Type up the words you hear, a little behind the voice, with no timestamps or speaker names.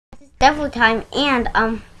It's devil time, and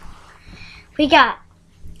we got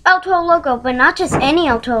El Toro Loco, but not just any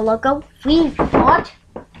El Toro Loco. We got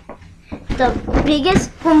the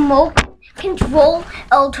biggest remote control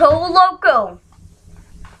El Toro Loco,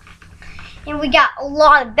 and we got a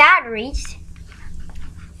lot of batteries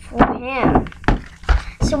for him.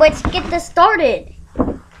 So let's get this started.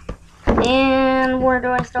 And where do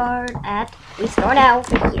I start at? We start out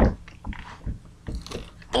here.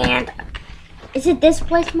 And is it this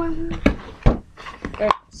place, Mom?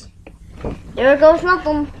 There goes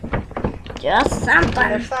nothing. Just something.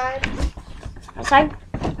 Other side. Other side?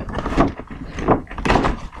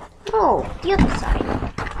 Oh, the other side.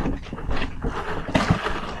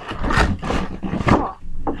 Oh.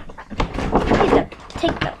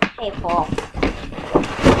 Take the tape off.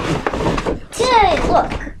 Yay, look.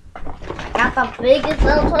 Got the biggest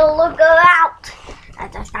little Loco out. I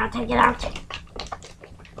just gotta take it out.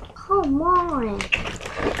 Come on.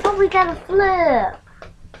 Oh, we gotta flip.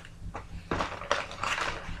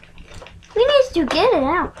 We need to get it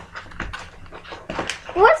out.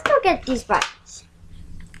 Let's go get these batteries.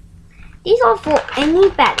 These are for any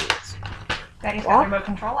batteries. Daddy's got remote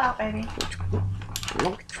control out, baby.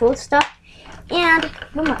 Remote control stuff. And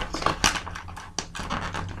remote.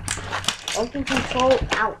 Remote control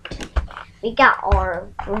out. We got our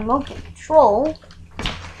remote control,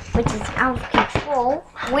 which is out of control.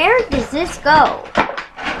 Where does this go?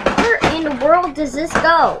 Where in the world does this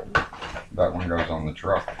go? That one goes on the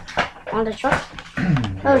truck. On the truck?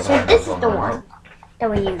 Oh, so this is the one that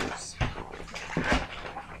we use.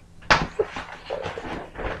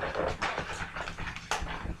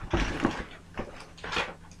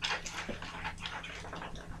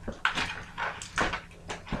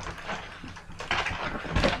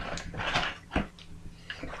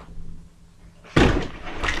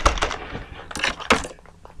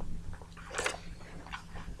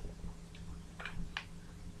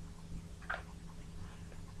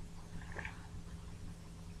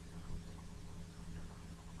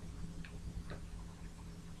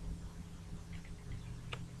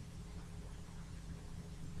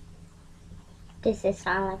 This is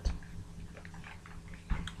silent.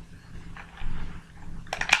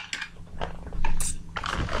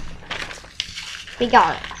 We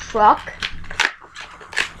got a truck.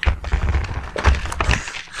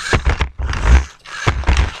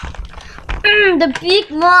 The big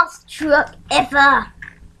most truck ever.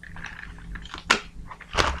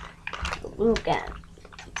 Look at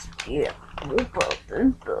this big.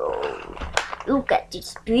 Look at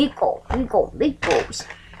this big balls.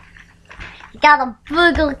 You got a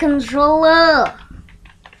bigger controller.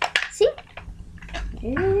 See?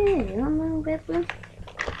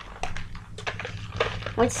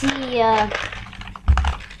 What's the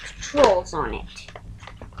controls on it?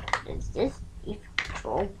 What is this? If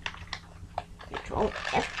control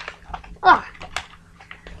F. Ah.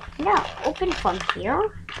 Now open from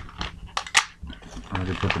here. I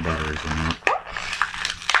already put the batteries in there.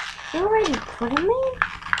 You already put them in?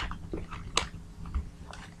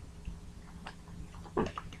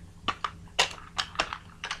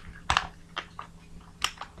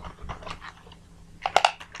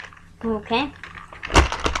 Okay.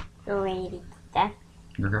 So ready to do that.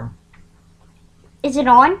 There you go. Is it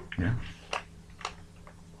on? Yeah.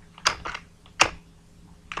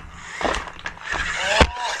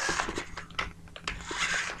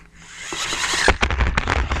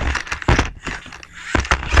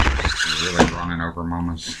 You're really running over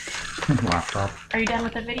Mama's laptop. Are you done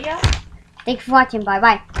with the video? Thanks for watching. Bye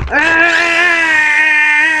bye.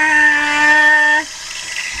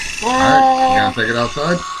 Alright, you gonna take it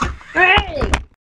outside?